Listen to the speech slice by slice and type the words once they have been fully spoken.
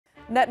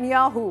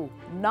Netanyahu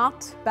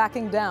not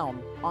backing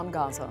down on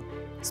Gaza.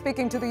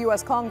 Speaking to the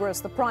U.S. Congress,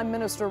 the Prime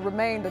Minister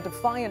remained a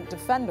defiant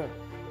defender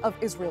of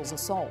Israel's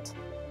assault.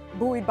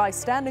 Buoyed by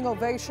standing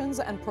ovations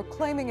and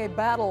proclaiming a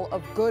battle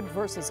of good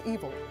versus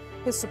evil,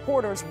 his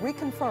supporters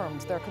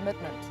reconfirmed their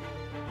commitment.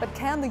 But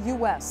can the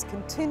U.S.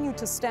 continue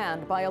to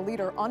stand by a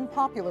leader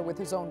unpopular with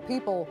his own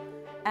people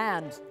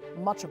and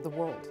much of the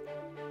world?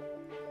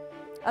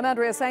 I'm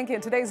Andrea Sankey,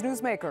 and today's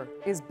newsmaker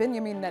is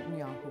Benjamin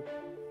Netanyahu.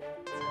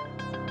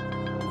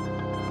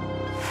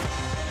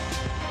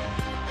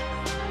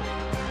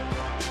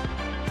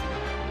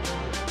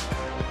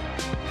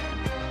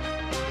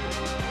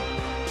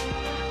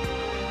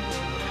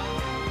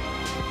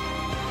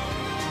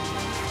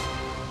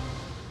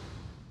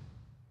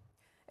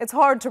 It's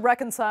hard to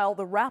reconcile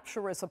the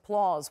rapturous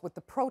applause with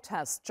the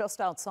protests just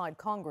outside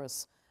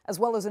Congress, as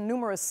well as in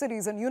numerous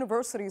cities and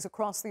universities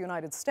across the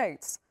United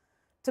States.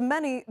 To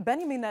many,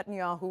 Benjamin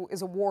Netanyahu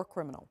is a war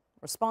criminal,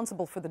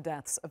 responsible for the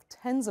deaths of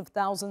tens of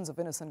thousands of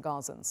innocent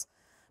Gazans.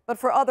 But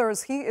for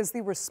others, he is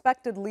the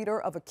respected leader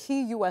of a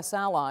key U.S.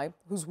 ally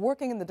who's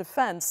working in the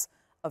defense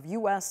of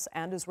U.S.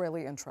 and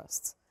Israeli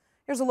interests.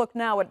 Here's a look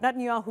now at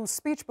Netanyahu's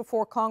speech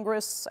before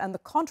Congress and the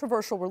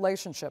controversial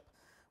relationship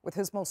with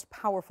his most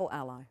powerful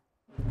ally.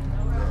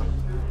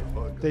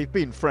 They've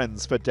been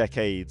friends for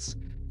decades,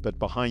 but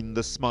behind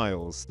the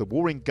smiles, the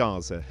war in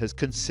Gaza has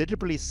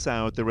considerably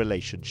soured the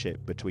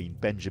relationship between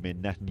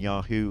Benjamin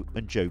Netanyahu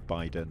and Joe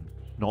Biden.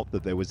 Not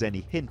that there was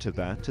any hint of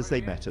that as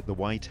they met at the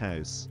White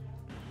House.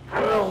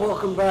 Well,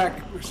 welcome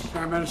back, Mr.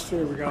 Prime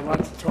Minister. We got a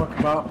lot to talk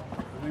about.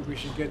 I think we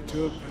should get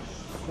to it,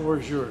 but the floor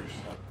is yours.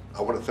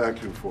 I want to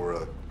thank you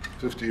for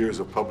 50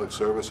 years of public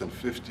service and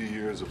 50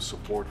 years of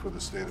support for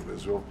the State of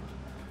Israel.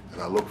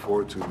 And I look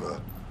forward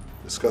to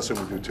discussing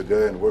with you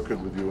today and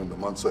working with you in the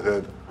months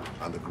ahead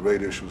on the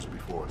great issues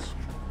before us.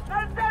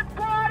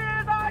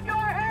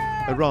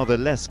 A rather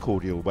less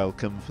cordial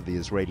welcome for the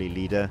Israeli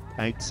leader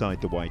outside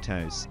the White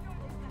House,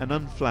 an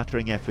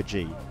unflattering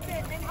effigy,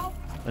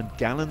 and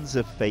gallons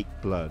of fake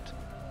blood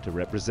to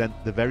represent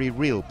the very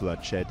real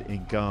bloodshed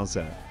in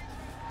Gaza.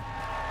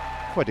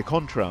 Quite a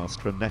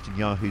contrast from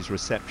Netanyahu's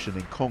reception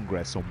in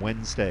Congress on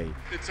Wednesday.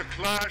 It's a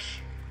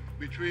clash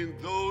between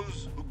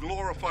those who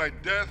glorify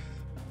death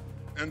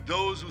and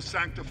those who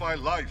sanctify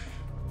life.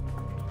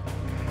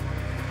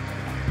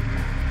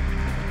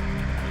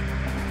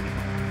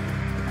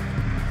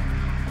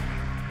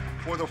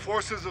 For the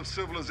forces of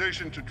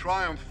civilization to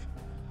triumph,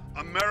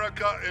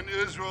 America and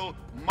Israel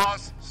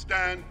must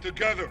stand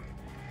together.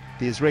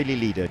 The Israeli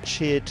leader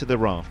cheered to the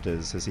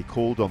rafters as he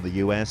called on the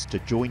US to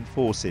join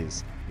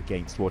forces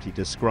against what he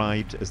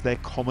described as their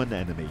common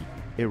enemy,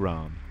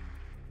 Iran.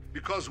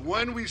 Because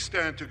when we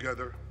stand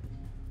together,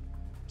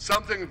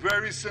 something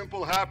very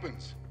simple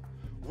happens.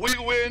 We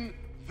win,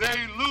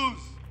 they lose.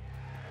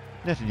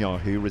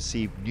 Netanyahu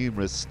received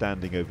numerous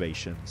standing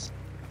ovations.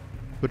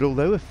 But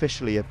although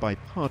officially a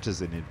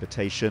bipartisan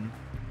invitation,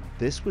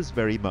 this was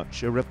very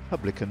much a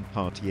Republican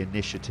Party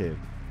initiative.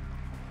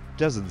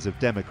 Dozens of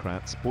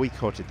Democrats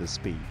boycotted the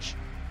speech,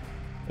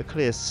 a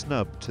clear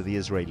snub to the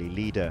Israeli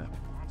leader.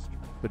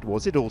 But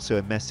was it also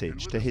a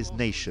message to his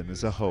nation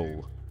as a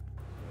whole?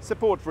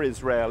 Support for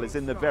Israel is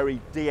in the very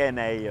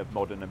DNA of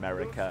modern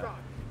America.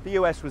 The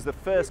US was the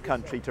first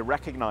country to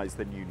recognize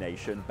the new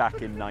nation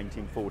back in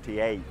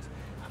 1948.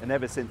 And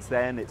ever since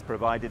then, it's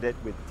provided it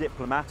with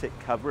diplomatic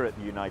cover at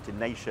the United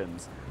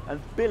Nations and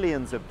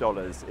billions of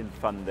dollars in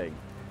funding.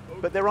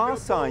 But there are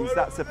signs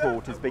that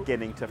support is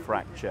beginning to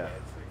fracture,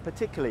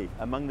 particularly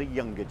among the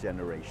younger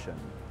generation.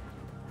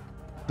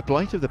 The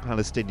plight of the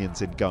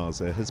Palestinians in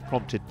Gaza has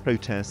prompted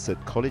protests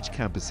at college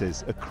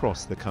campuses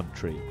across the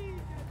country.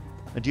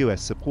 And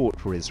US support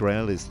for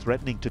Israel is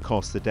threatening to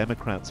cost the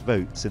Democrats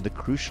votes in the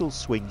crucial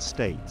swing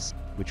states,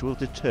 which will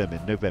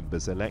determine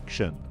November's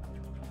election,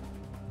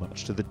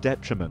 much to the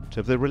detriment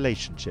of the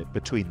relationship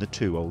between the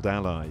two old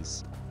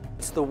allies.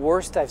 It's the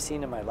worst I've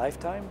seen in my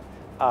lifetime.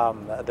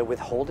 The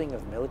withholding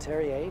of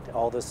military aid,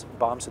 all those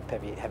bombs with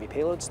heavy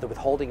payloads, the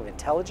withholding of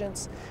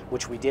intelligence,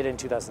 which we did in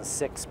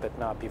 2006, but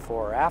not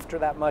before or after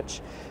that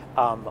much.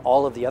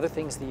 All of the other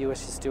things the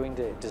U.S. is doing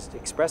to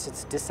express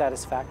its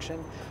dissatisfaction.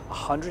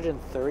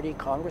 130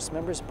 Congress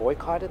members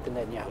boycotted the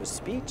Netanyahu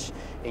speech,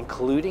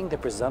 including the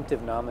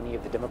presumptive nominee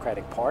of the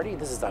Democratic Party.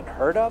 This is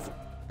unheard of.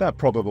 That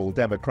probable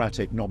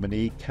Democratic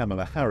nominee,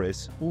 Kamala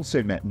Harris,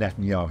 also met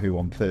Netanyahu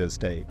on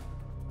Thursday.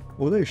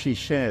 Although she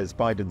shares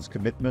Biden's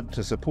commitment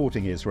to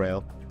supporting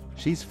Israel,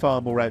 she's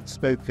far more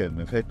outspoken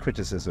of her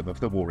criticism of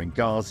the war in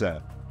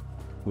Gaza.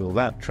 Will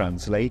that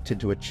translate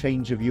into a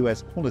change of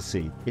US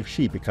policy if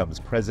she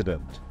becomes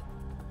president?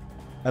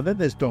 And then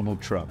there's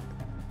Donald Trump.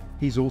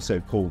 He's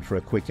also called for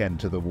a quick end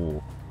to the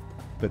war.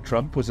 But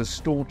Trump was a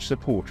staunch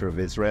supporter of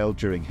Israel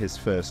during his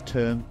first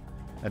term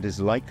and is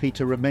likely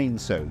to remain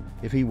so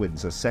if he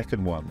wins a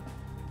second one.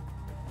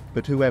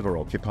 But whoever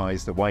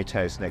occupies the White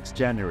House next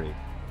January,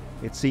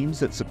 it seems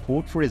that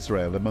support for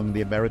Israel among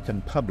the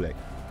American public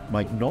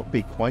might not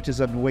be quite as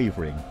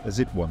unwavering as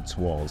it once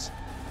was.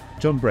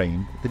 John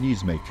Brain, The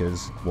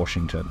Newsmakers,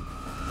 Washington.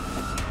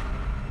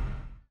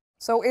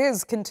 So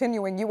is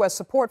continuing U.S.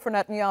 support for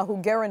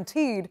Netanyahu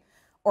guaranteed,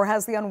 or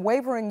has the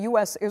unwavering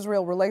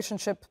U.S.-Israel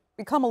relationship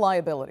become a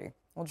liability?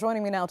 Well,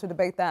 joining me now to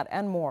debate that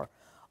and more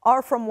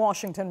are from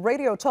Washington,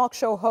 radio talk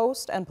show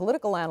host and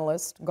political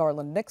analyst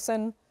Garland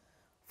Nixon,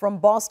 from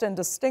Boston,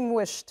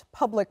 distinguished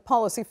public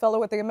policy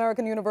fellow at the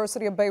American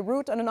University of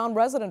Beirut and a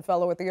non-resident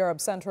fellow at the Arab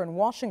Center in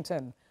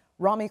Washington,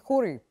 Rami G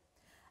Khouri,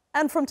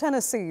 and from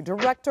Tennessee,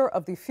 director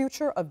of the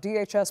Future of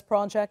DHS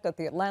project at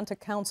the Atlantic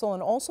Council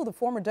and also the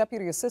former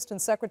Deputy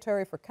Assistant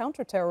Secretary for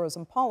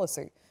Counterterrorism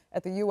Policy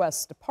at the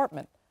U.S.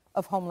 Department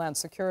of Homeland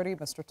Security,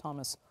 Mr.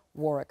 S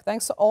Warrick.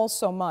 Thanks all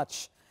so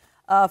much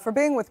for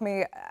being with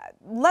me.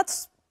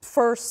 Let's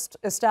first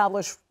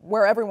establish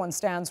where everyone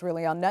stands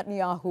really on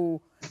Netanyahu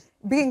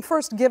being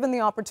first given the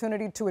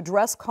opportunity to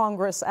address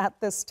Congress at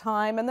this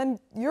time, and then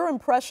your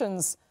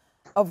impressions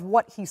of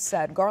what he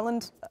said.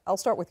 Garland, I'll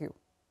start with you.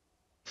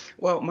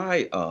 Well,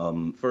 my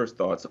first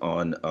thoughts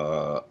on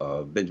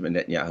Benjamin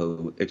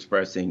Netanyahu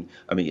expressing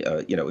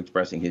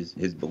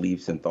his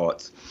beliefs and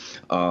thoughts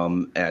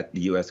at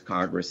the U.S.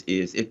 Congress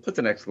is it puts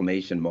an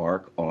exclamation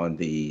mark on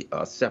the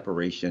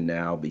separation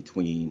now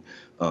between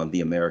the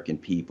American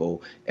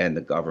people and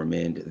the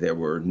government. There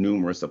were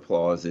numerous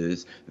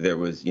applauses. There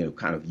was,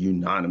 kind of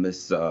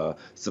unanimous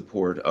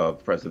support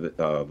of Benjamin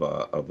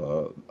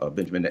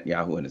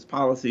Netanyahu and his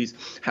policies.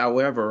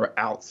 However,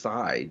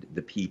 outside,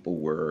 the people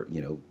were,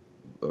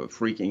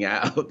 freaking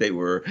out. They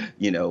were,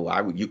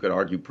 you could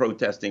argue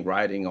protesting,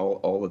 rioting,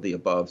 all of the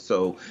above.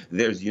 So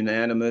there's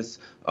unanimous,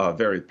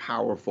 very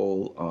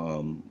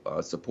powerful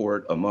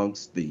support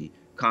amongst the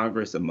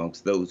Congress,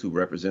 amongst those who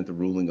represent the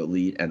ruling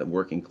elite and the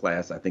working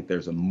class. I think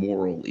there's a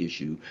moral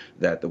issue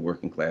that the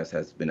working class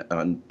has been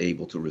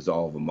unable to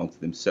resolve amongst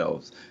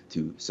themselves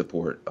to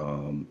support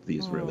the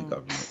Israeli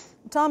government.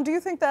 Tom, do you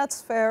think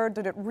that's fair?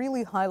 Did it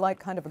really highlight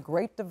kind of a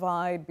great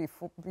divide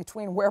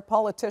between where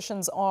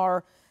politicians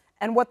are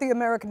and what the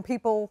American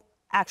people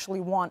actually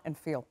want and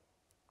feel?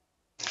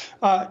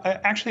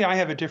 Actually, I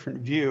have a different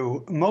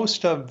view.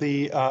 Most of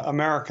the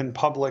American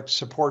public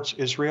supports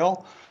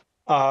Israel.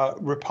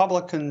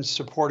 Republicans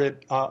support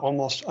it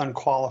almost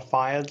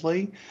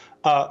unqualifiedly.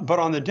 But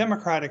on the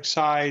Democratic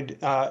side,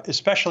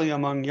 especially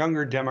among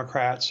younger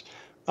Democrats,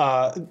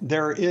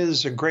 there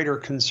is a greater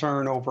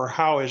concern over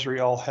how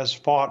Israel has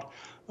fought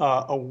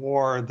a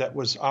war that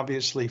was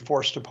obviously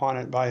forced upon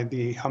it by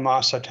the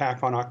Hamas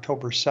attack on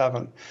October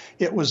 7th.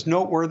 It was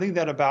noteworthy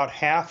that about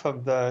half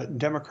of the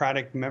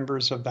Democratic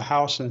members of the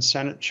House and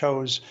Senate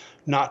chose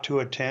not to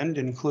attend,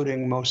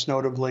 including most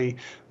notably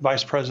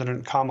Vice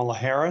President Kamala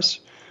Harris.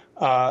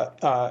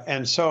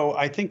 And so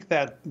I think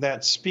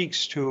that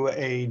speaks to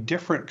a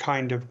different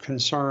kind of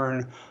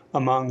concern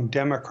among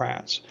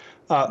Democrats.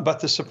 But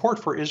the support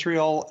for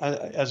Israel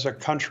as a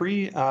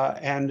country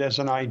and as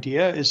an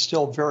idea is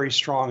still very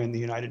strong in the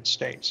United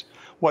States.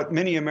 What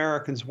many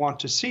Americans want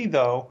to see,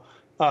 though,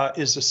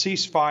 is a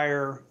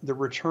ceasefire, the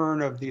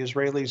return of the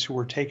Israelis who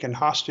were taken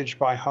hostage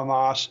by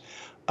Hamas,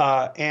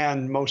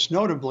 and most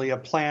notably a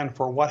plan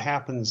for what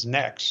happens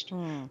next.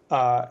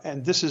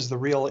 And this is the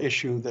real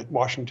issue that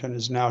Washington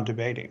is now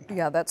debating.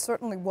 Yeah, that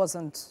certainly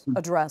wasn't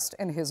addressed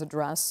in his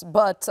address.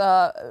 But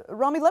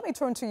Rami, let me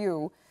turn to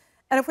you.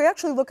 And if we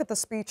actually look at the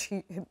speech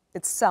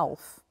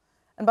itself,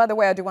 and by the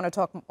way, I do want to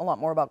talk a lot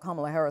more about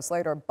Kamala Harris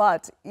later,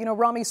 but,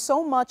 Rami,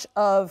 so much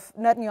of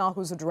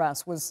Netanyahu's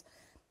address was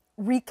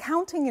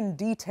recounting in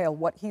detail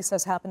what he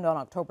says happened on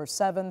October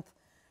 7th.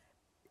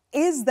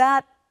 Is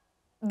that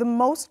the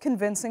most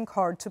convincing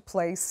card to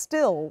play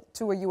still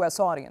to a U.S.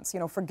 audience?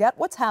 Forget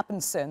what's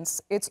happened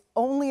since. It's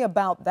only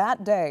about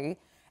that day,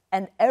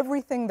 and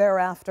everything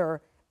thereafter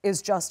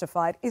is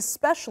justified,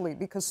 especially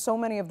because so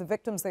many of the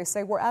victims, they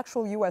say, were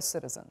actual U.S.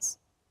 citizens.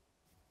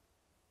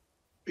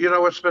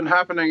 What's been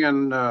happening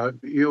in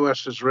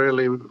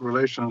U.S.-Israeli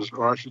relations,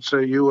 or I should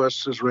say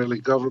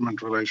U.S.-Israeli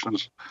government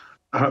relations,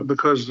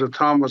 because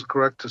Tom was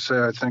correct to say,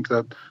 I think,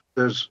 that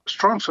there's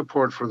strong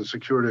support for the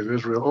security of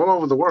Israel all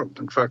over the world.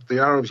 In fact, the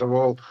Arabs have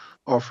all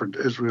offered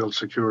Israel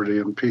security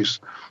and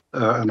peace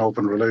and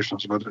open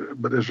relations,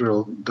 but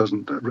Israel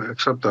doesn't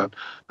accept that.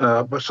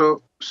 But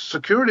so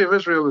security of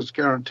Israel is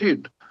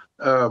guaranteed.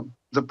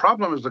 The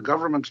problem is the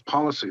government's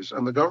policies,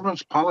 and the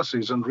government's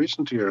policies in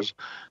recent years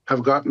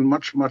have gotten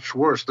much, much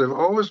worse. They've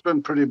always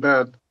been pretty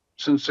bad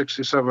since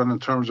 '67 in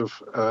terms of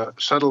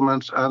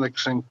settlements,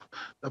 annexing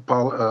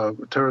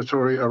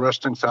territory,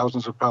 arresting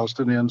thousands of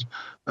Palestinians,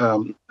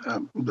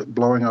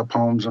 blowing up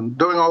homes, and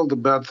doing all the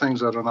bad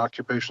things that an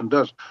occupation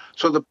does.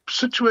 So the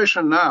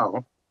situation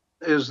now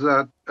is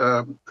that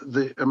a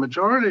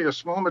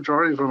small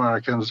majority of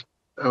Americans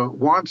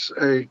wants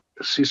a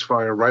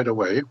ceasefire right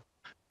away,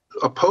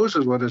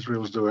 opposes what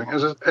Israel is doing,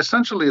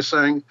 essentially is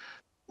saying,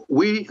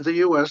 we, the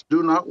U.S.,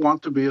 do not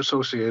want to be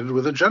associated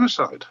with a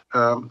genocide.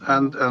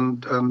 And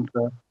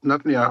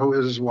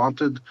Netanyahu is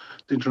wanted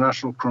the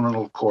International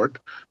Criminal Court,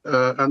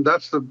 and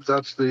that's the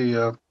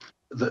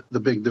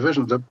big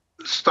division. The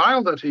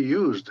style that he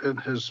used in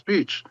his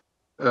speech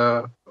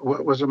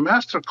was a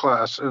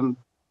masterclass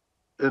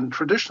in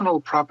traditional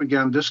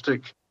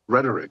propagandistic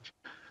rhetoric.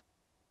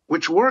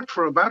 which worked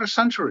for about a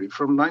century,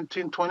 from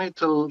 1920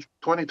 till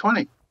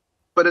 2020.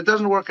 But it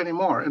doesn't work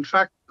anymore. In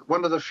fact,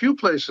 one of the few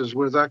places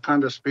where that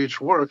kind of speech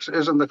works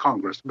is in the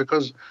Congress,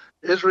 because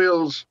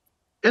Israel's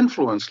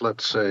influence,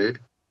 let's say,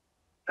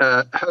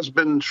 has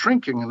been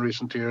shrinking in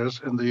recent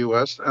years in the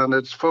U.S., and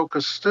it's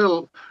focused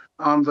still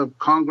on the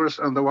Congress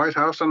and the White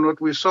House. And what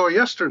we saw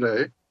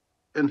yesterday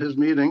in his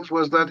meetings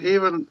was that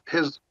even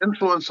his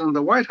influence in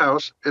the White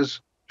House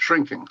is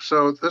shrinking.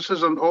 So this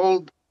is an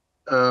old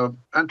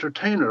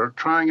entertainer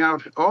trying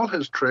out all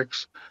his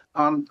tricks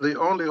on the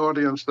only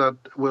audience that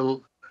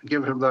will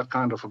give him that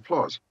kind of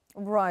applause.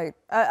 Right.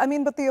 I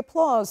mean, but the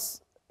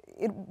applause,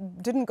 it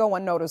didn't go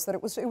unnoticed, that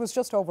it was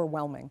just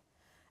overwhelming.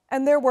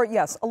 And there were,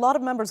 yes, a lot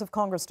of members of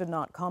Congress did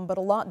not come, but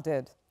a lot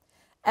did.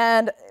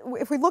 And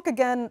if we look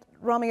again,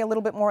 Rami, a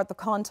little bit more at the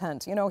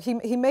content, you know,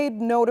 he made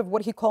note of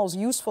what he calls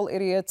useful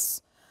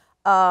idiots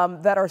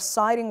that are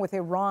siding with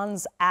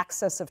Iran's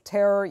axis of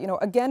terror. You know,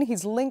 again,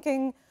 he's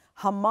linking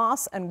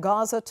Hamas and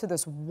Gaza to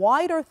this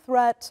wider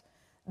threat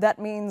that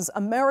means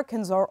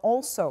Americans are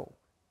also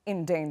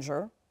in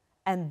danger.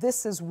 And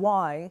this is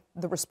why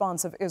the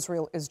response of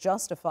Israel is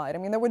justified. I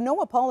mean, there were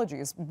no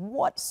apologies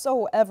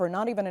whatsoever,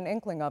 not even an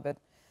inkling of it.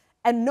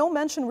 And no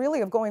mention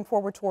really of going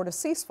forward toward a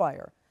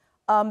ceasefire.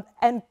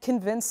 And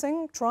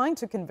trying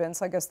to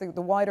convince, I guess,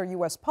 the wider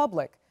U.S.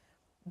 public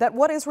that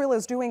what Israel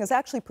is doing is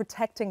actually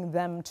protecting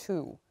them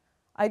too.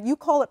 You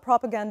call it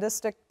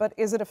propagandistic, but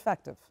is it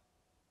effective?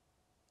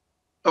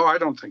 Oh, I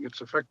don't think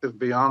it's effective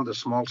beyond the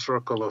small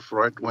circle of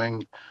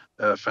right-wing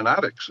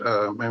fanatics.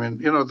 I mean,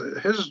 you know,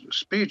 his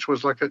speech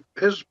was like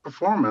his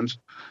performance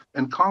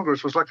in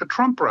Congress was like a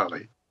Trump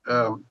rally.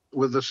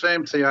 With the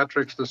same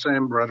theatrics, the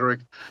same rhetoric,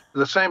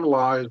 the same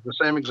lies, the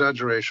same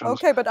exaggerations.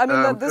 Okay, but I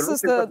mean, this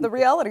is the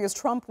reality is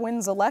Trump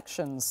wins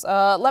elections.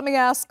 Let me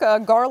ask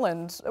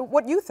Garland,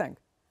 what you think?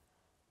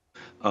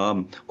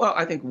 Well,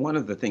 I think one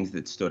of the things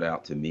that stood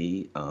out to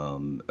me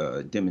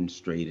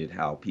demonstrated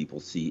how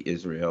people see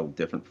Israel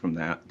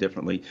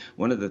differently.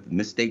 One of the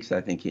mistakes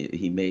I think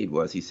he made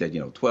was he said, you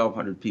know,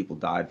 1,200 people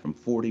died from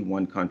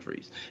 41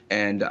 countries.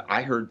 And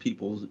I heard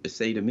people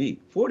say to me,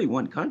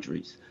 41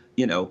 countries?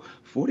 You know,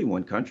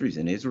 41 countries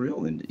in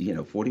Israel and, you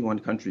know, 41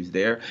 countries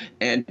there.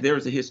 And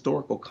there's a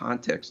historical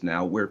context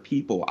now where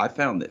I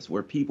found this,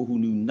 where people who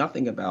knew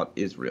nothing about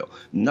Israel,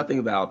 nothing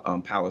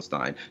about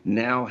Palestine,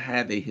 now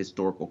have a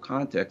historical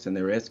context, and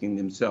they're asking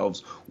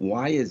themselves,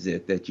 why is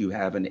it that you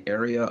have an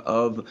area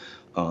of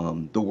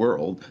the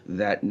world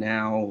that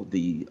now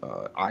the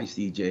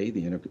ICJ,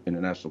 the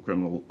International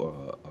Criminal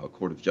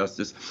Court of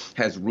Justice,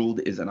 has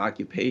ruled is an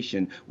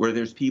occupation where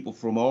there's people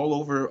from all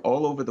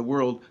over the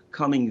world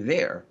coming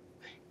there.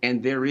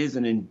 And there is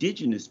an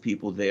indigenous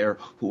people there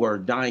who are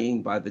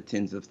dying by the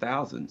tens of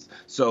thousands.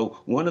 So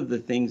one of the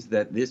things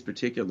that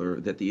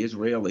that the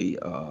Israeli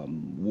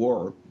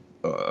war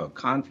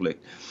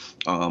conflict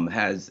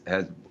has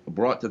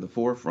brought to the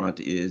forefront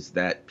is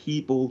that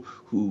people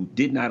who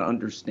did not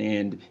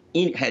understand,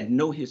 had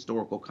no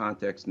historical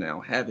context, now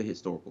have a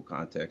historical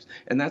context.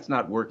 And that's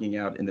not working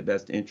out in the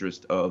best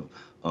interest of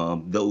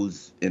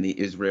those in the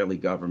Israeli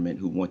government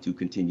who want to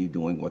continue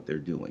doing what they're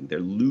doing. They're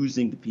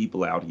losing the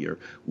people out here,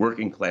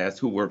 working class,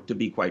 who were, to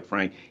be quite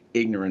frank,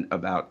 ignorant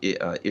about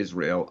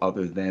Israel,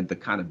 other than the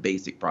kind of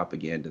basic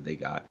propaganda they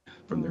got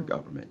from their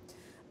government.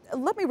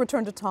 Let me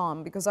return to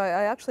Tom, because I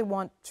actually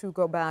want to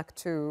go back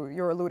to,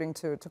 you're alluding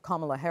to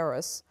Kamala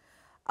Harris.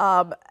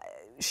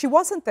 She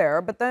wasn't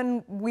there, but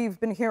then we've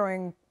been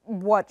hearing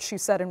what she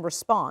said in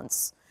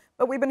response.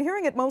 But we've been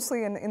hearing it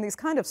mostly in these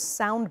kind of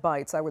sound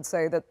bites, I would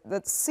say,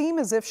 that seem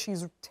as if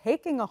she's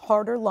taking a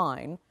harder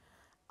line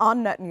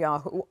on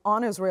Netanyahu,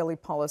 on Israeli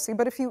policy.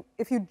 But if you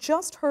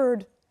just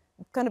heard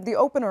kind of the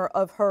opener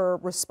of her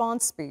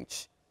response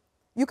speech,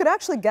 you could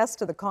actually guess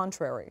to the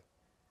contrary.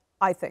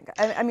 I think.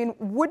 I mean,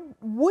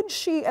 would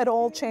she at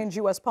all change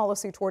U.S.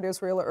 policy toward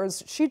Israel, or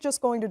is she just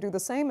going to do the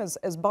same as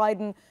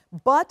Biden,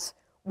 but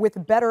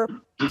with better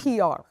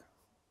PR?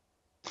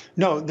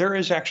 No, there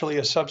is actually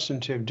a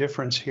substantive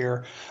difference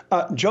here.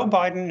 Joe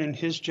Biden and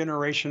his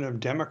generation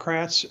of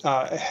Democrats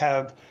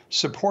have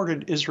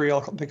supported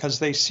Israel because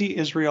they see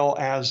Israel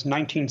as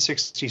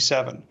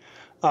 1967.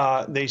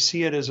 They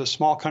see it as a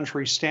small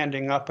country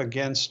standing up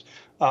against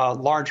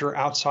larger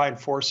outside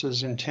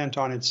forces intent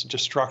on its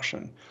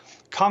destruction.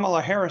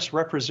 Kamala Harris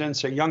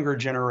represents a younger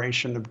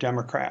generation of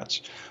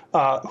Democrats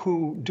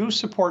who do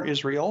support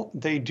Israel.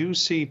 They do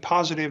see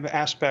positive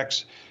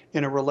aspects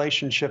in a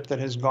relationship that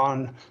has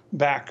gone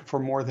back for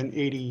more than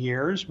 80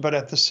 years. But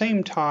at the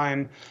same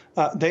time,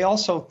 they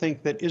also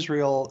think that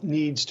Israel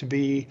needs to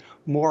be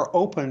more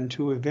open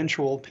to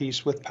eventual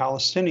peace with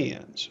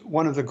Palestinians.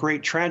 One of the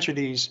great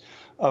tragedies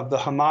of the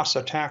Hamas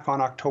attack on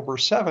October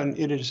 7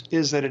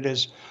 is that it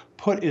has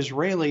put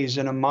Israelis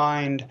in a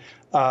mind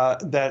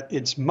that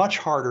it's much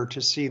harder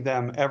to see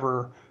them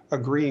ever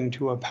agreeing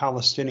to a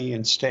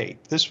Palestinian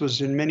state. This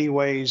was in many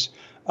ways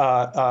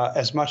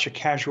as much a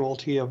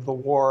casualty of the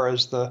war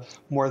as the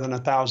more than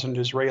 1,000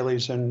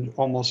 Israelis and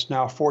almost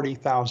now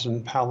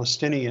 40,000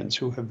 Palestinians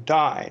who have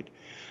died.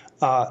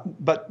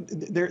 But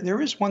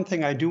there is one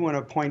thing I do want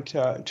to point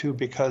to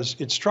because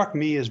it struck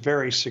me as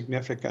very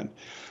significant.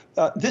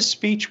 This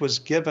speech was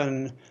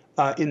given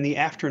in the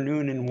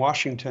afternoon in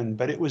Washington,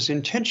 but it was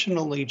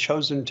intentionally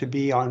chosen to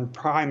be on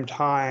prime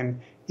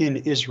time in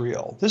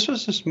Israel. This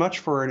was as much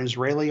for an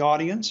Israeli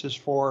audience as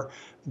for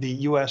the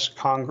U.S.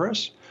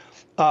 Congress.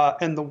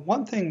 And the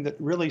one thing that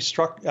really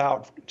struck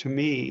out to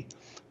me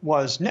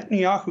was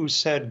Netanyahu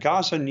said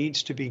Gaza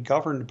needs to be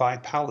governed by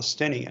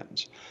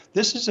Palestinians.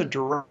 This is a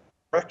direct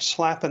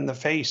slap in the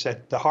face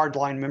at the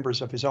hardline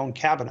members of his own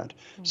cabinet,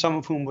 some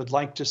of whom would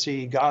like to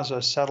see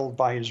Gaza settled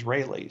by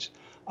Israelis.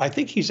 I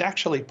think he's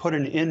actually put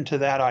an end to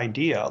that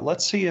idea.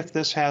 Let's see if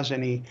this has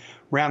any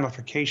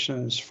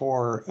ramifications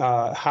for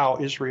how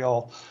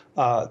Israel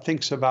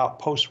thinks about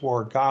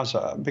post-war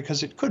Gaza,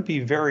 because it could be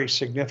very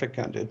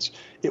significant.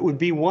 It would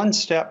be one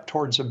step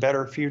towards a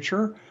better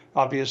future.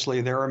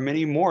 Obviously, there are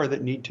many more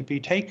that need to be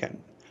taken.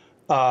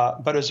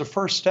 But as a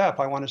first step,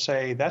 I want to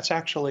say that's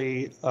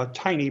actually a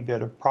tiny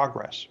bit of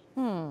progress.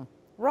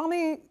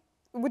 Rami,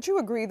 would you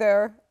agree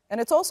there?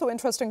 And it's also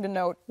interesting to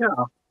note,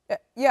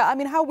 I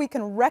mean, how we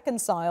can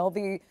reconcile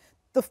the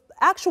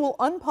actual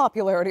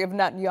unpopularity of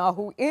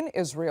Netanyahu in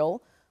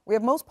Israel. We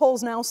have most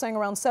polls now saying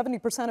around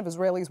 70% of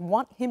Israelis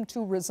want him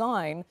to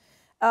resign,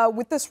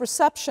 with this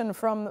reception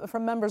from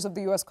members of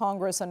the U.S.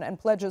 Congress and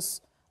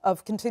pledges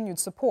of continued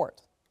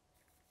support.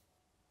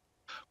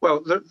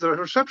 Well, the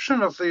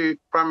reception of the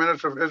Prime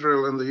Minister of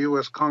Israel in the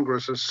U.S.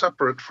 Congress is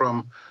separate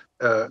from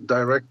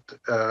direct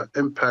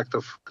impact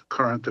of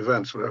current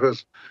events,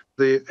 because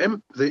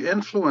the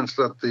influence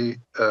that the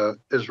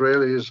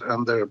Israelis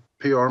and their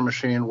PR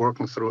machine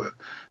working through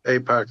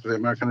AIPAC, the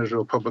American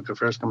Israel Public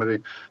Affairs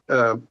Committee,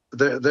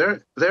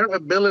 their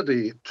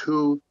ability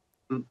to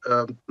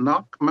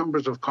knock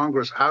members of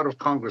Congress out of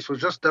Congress was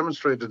just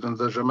demonstrated in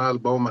the Jamal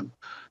Bowman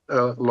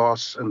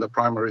loss in the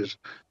primaries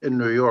in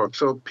New York.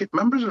 So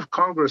members of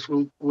Congress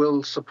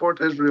will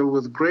support Israel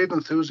with great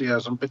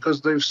enthusiasm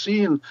because they've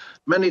seen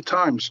many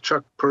times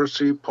Chuck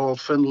Percy, Paul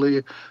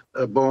Finley,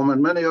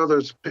 Bowman, many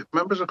others,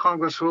 members of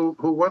Congress who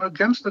went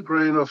against the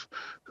grain of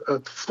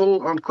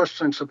full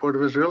unquestioning support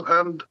of Israel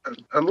and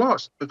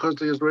lost because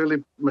the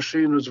Israeli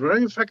machine was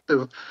very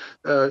effective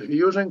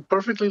using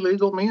perfectly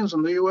legal means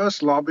in the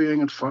U.S.,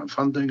 lobbying and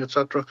funding,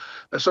 etc.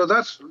 So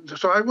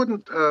I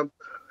wouldn't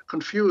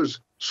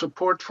confuse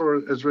support for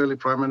Israeli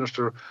Prime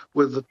Minister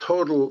with the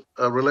total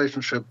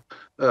relationship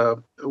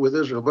with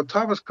Israel. But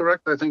Tom is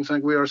correct, I think,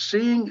 saying we are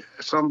seeing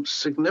some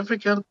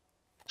significant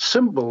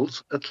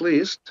symbols, at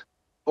least,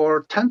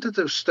 or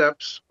tentative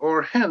steps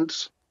or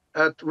hints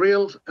at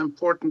real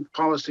important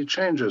policy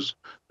changes.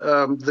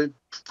 The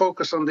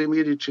focus on the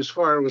immediate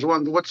ceasefire was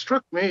one. What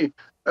struck me,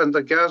 and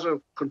the Gaza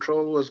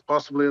control was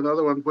possibly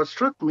another one, what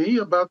struck me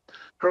about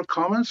her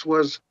comments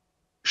was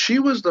she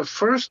was the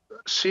first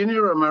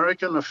senior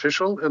American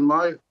official in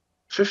my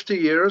 50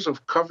 years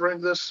of covering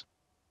this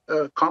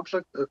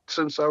conflict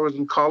since I was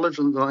in college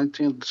in the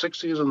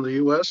 1960s in the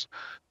U.S.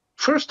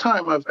 First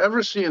time I've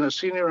ever seen a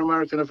senior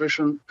American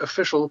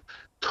official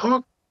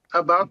talk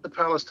about the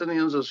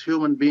Palestinians as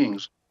human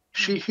beings.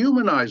 She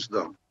humanized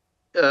them,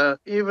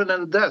 even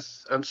in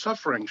death and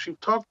suffering. She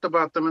talked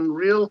about them in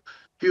real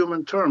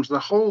human terms. The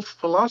whole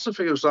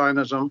philosophy of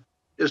Zionism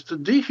is to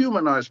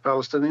dehumanize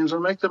Palestinians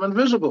and make them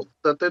invisible,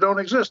 that they don't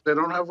exist, they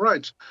don't have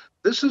rights.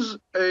 This is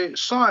a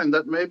sign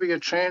that maybe a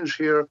change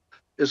here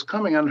is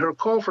coming, and her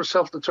call for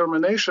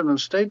self-determination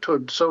and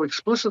statehood so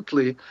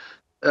explicitly,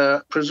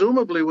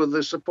 presumably with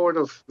the support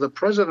of the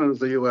president of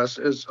the U.S.,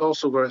 is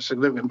also very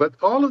significant. But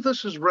all of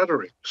this is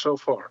rhetoric so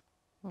far.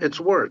 It's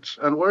words,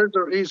 and words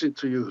are easy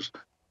to use.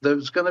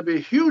 There's going to be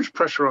huge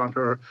pressure on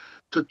her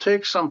to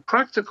take some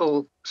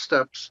practical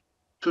steps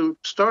to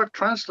start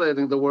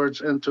translating the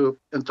words into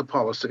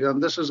policy.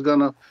 And this is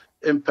going to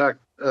impact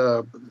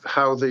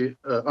how the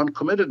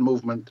uncommitted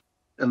movement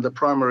in the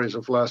primaries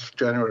of last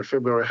January,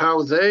 February,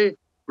 how they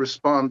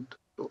respond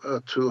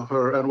to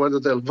her and whether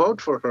they'll vote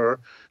for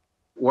her,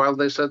 while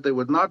they said they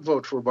would not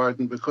vote for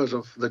Biden because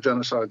of the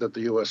genocide that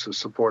the U.S. is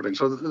supporting.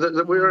 So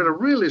we're at a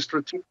really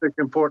strategic,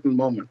 important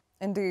moment.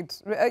 Indeed.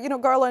 You know,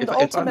 Garland,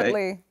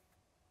 ultimately...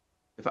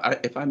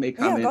 If I may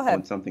comment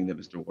on something that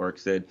Mr. Warrick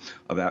said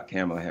about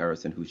Kamala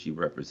Harris and who she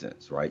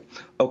represents, right?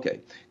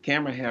 Okay,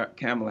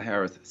 Kamala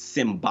Harris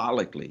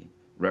symbolically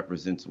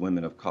represents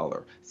women of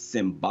color.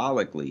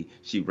 Symbolically,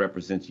 she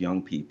represents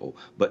young people.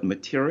 But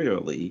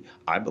materially,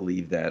 I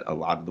believe that a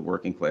lot of the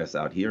working class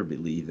out here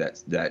believe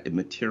that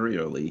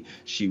materially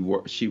she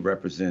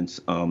represents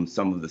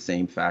some of the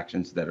same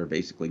factions that are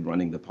basically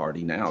running the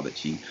party now, that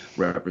she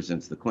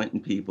represents the Clinton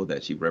people,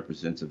 that she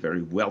represents a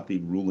very wealthy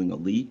ruling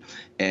elite.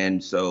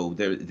 And so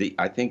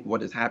I think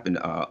what has happened,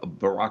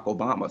 Barack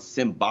Obama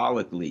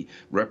symbolically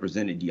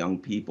represented young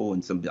people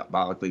and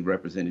symbolically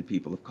represented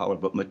people of color,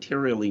 but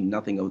materially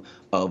nothing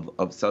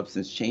of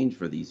substance change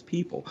for these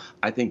people.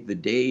 I think the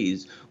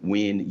days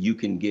when you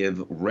can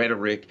give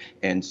rhetoric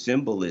and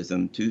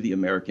symbolism to the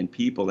American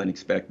people and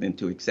expect them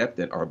to accept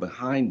it are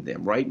behind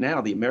them. Right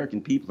now, the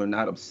American people are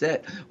not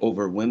upset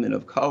over women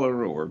of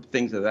color or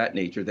things of that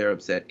nature. They're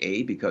upset,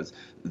 A, because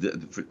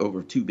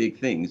over two big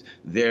things: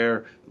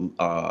 their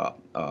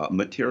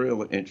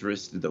material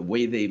interests, the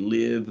way they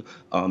live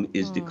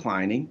is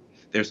declining.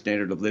 Their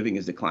standard of living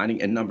is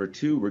declining. And number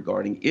two,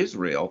 regarding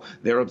Israel,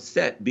 they're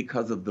upset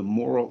because of the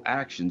moral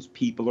actions.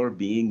 People are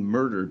being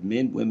murdered,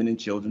 men, women, and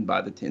children,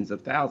 by the tens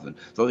of thousands.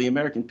 So the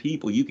American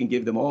people, you can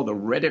give them all the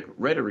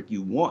rhetoric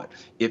you want.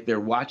 If they're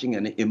watching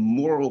an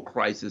immoral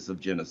crisis of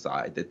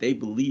genocide that they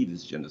believe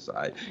is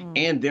genocide,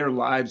 and their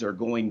lives are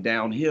going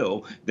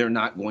downhill, they're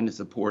not going to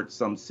support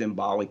some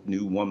symbolic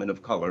new woman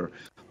of color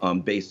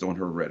based on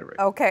her rhetoric.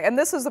 Okay, and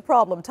this is the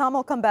problem. Tom,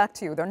 I'll come back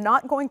to you. They're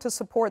not going to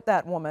support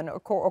that woman,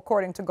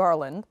 according to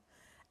Garland.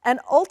 And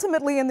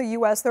ultimately in the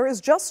U.S., there is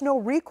just no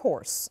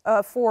recourse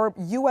for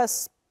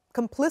U.S.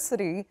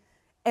 complicity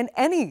in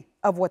any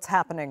of what's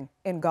happening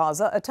in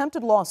Gaza.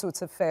 Attempted lawsuits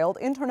have failed.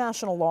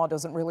 International law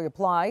doesn't really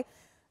apply.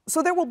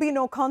 So there will be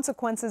no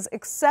consequences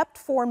except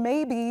for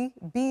maybe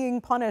being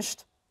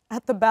punished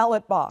at the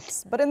ballot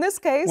box. But in this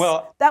case,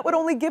 that would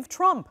only give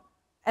Trump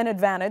an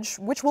advantage,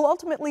 which will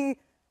ultimately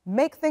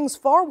make things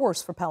far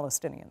worse for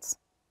Palestinians.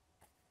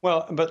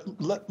 Well, but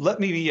let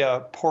me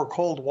pour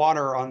cold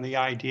water on the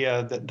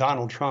idea that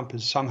Donald Trump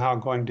is somehow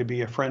going to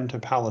be a friend to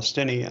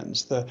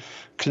Palestinians. The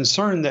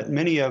concern that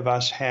many of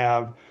us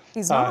have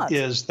is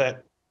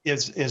that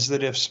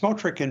if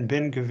Smotrich and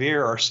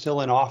Ben-Gvir are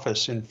still in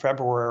office in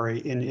February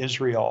in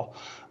Israel,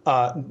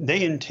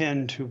 they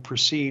intend to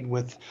proceed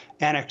with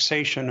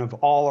annexation of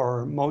all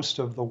or most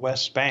of the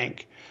West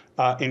Bank,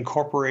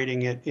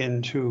 incorporating it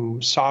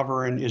into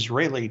sovereign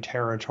Israeli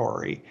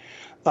territory.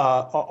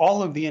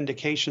 All of the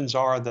indications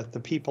are that the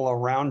people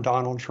around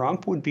Donald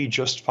Trump would be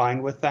just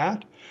fine with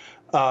that,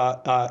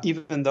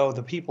 even though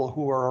the people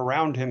who were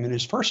around him in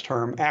his first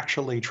term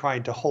actually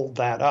tried to hold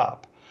that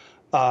up.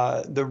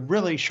 The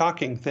really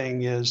shocking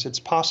thing is it's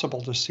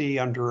possible to see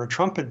under a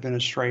Trump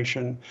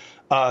administration,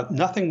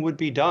 nothing would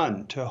be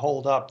done to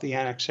hold up the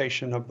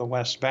annexation of the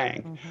West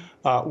Bank,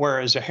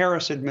 whereas a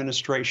Harris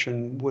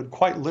administration would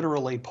quite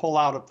literally pull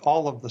out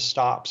all of the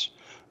stops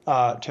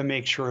to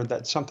make sure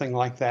that something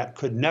like that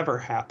could never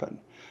happen.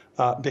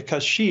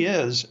 Because she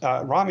is,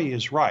 Rami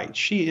is right,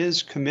 she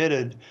is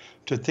committed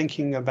to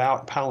thinking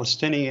about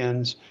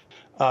Palestinians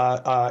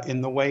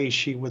in the way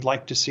she would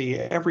like to see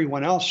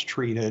everyone else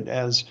treated,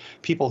 as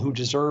people who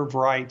deserve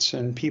rights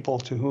and people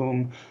to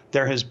whom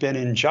there has been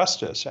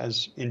injustice,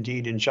 as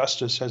indeed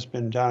injustice has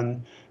been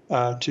done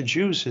to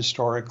Jews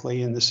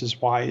historically, and this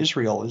is why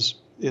Israel is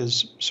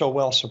so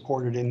well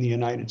supported in the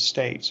United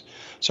States.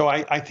 So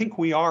I think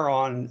we are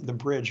on the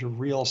bridge of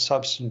real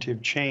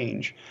substantive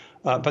change,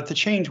 but the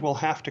change will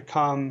have to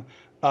come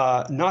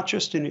not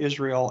just in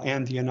Israel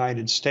and the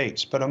United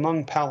States, but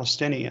among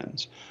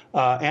Palestinians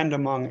and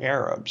among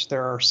Arabs.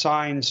 There are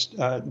signs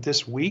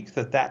this week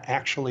that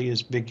actually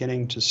is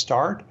beginning to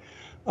start.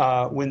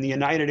 When the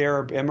United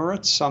Arab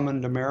Emirates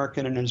summoned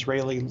American and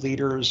Israeli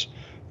leaders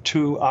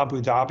to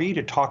Abu Dhabi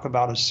to talk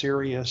about a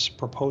serious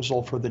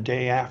proposal for the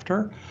day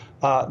after,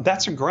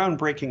 that's a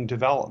groundbreaking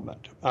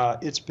development.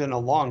 It's been a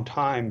long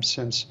time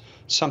since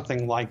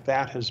something like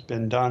that has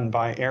been done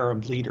by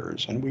Arab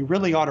leaders, and we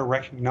really ought to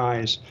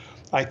recognize,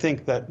 I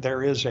think, that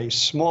there is a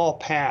small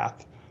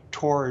path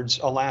towards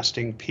a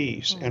lasting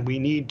peace, and we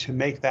need to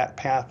make that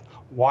path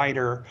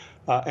wider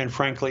and,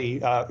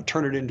 frankly,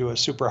 turn it into a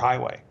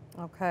superhighway.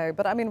 Okay,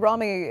 but I mean,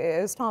 Rami,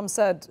 as Tom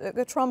said,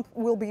 Trump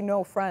will be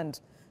no friend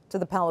to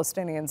the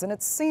Palestinians, and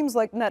it seems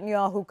like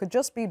Netanyahu could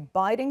just be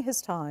biding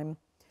his time,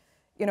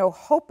 you know,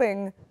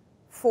 hoping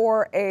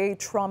for a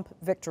Trump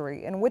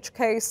victory, in which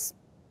case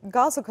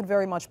Gaza could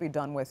very much be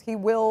done with. He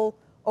will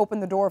open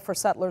the door for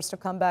settlers to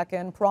come back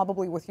in,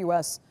 probably with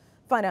U.S.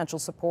 financial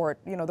support.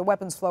 You know, the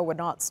weapons flow would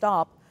not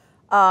stop.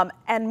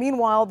 And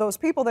meanwhile, those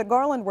people that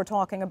Garland were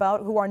talking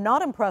about who are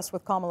not impressed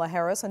with Kamala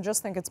Harris and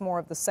just think it's more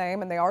of the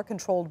same, and they are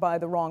controlled by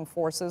the wrong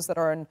forces that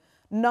are in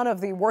none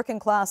of the working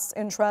class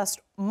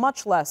interest,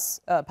 much less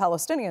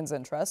Palestinians'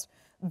 interest,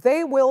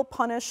 they will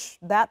punish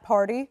that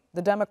party,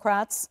 the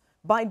Democrats,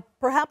 by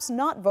perhaps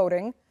not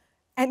voting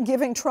and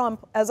giving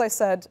Trump, as I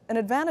said, an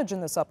advantage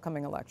in this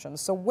upcoming election.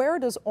 So where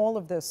does all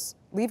of this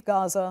leave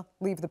Gaza,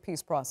 leave the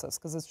peace process?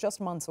 Because it's just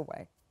months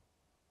away.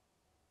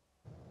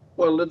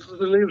 Well, it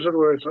leaves it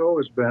where it's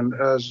always been,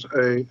 as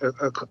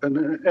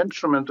an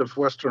instrument of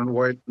Western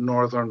white,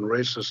 northern,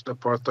 racist,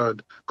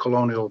 apartheid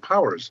colonial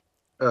powers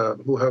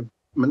who have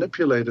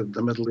manipulated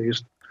the Middle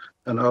East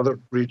and other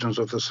regions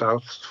of the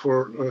South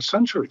for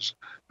centuries.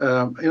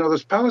 You know,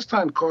 this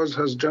Palestine cause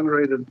has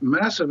generated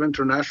massive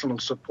international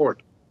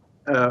support.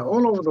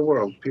 All over the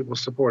world, people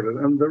support it.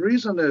 And the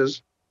reason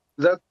is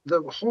that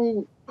the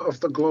whole of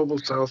the global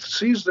South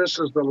sees this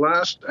as the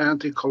last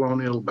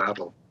anti-colonial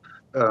battle.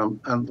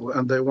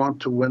 And they want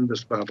to win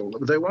this battle.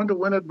 They want to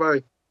win it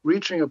by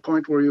reaching a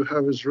point where you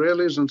have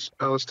Israelis and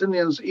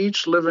Palestinians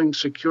each living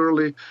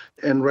securely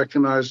in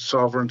recognized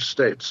sovereign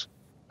states.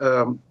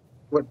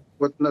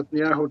 What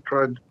Netanyahu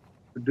tried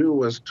to do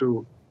was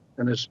to,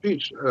 in his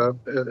speech,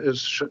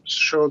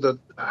 show that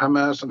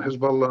Hamas and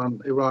Hezbollah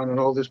and Iran and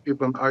all these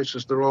people and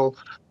ISIS, they're all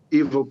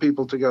evil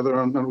people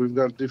together, and we've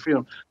got to defeat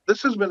them.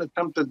 This has been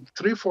attempted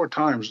 3-4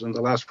 times in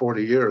the last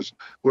 40 years,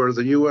 where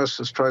the U.S.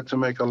 has tried to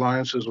make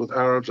alliances with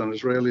Arabs and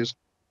Israelis,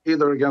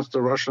 either against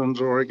the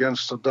Russians or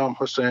against Saddam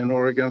Hussein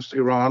or against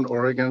Iran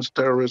or against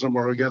terrorism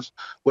or against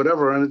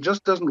whatever. And it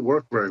just doesn't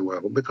work very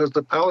well because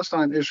the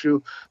Palestine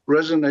issue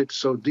resonates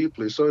so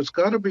deeply. So it's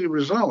got to be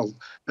resolved.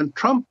 And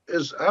Trump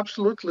is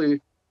absolutely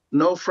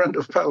no friend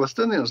of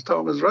Palestinians.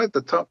 Tom is right.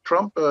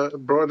 Trump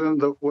brought in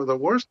the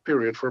worst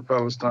period for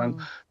Palestine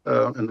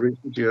in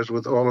recent years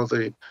with all of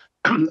the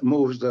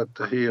moves that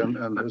he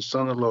and his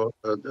son-in-law,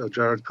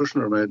 Jared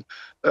Kushner, made.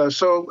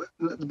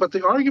 But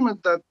the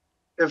argument that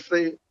if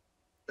the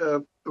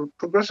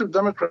progressive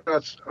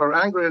Democrats are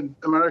angry at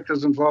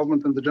America's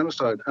involvement in the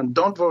genocide and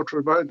don't vote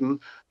for Biden,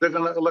 they're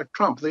going to elect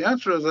Trump. The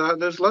answer to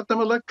that is let them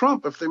elect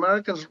Trump. If the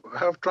Americans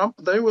have Trump,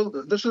 they will.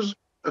 This is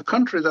a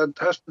country that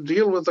has to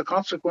deal with the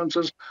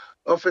consequences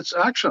of its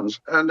actions.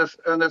 And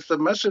if the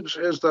message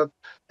is that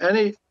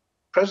any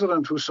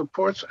president who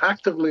supports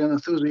actively and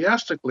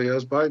enthusiastically,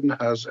 as Biden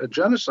has, a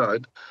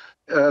genocide,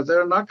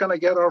 they're not going to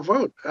get our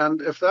vote.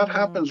 And if that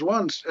happens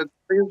once, it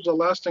leaves a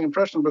lasting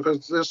impression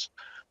because this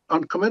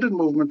uncommitted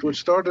movement, which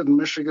started in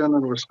Michigan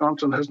and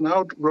Wisconsin, has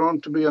now grown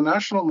to be a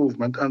national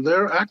movement, and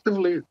they're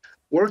actively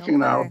working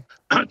now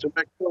to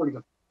make sure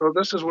that. So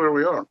this is where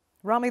we are.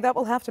 Rami, that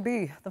will have to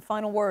be the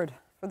final word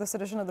for this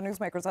edition of the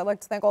Newsmakers. I'd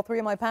like to thank all three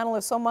of my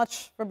panelists so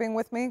much for being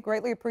with me.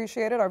 Greatly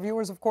appreciate it. Our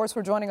viewers, of course,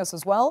 for joining us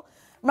as well.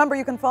 Remember,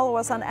 you can follow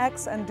us on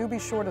X, and do be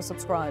sure to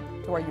subscribe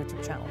to our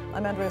YouTube channel.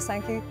 I'm Andrea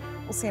Sankey.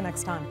 We'll see you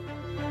next time.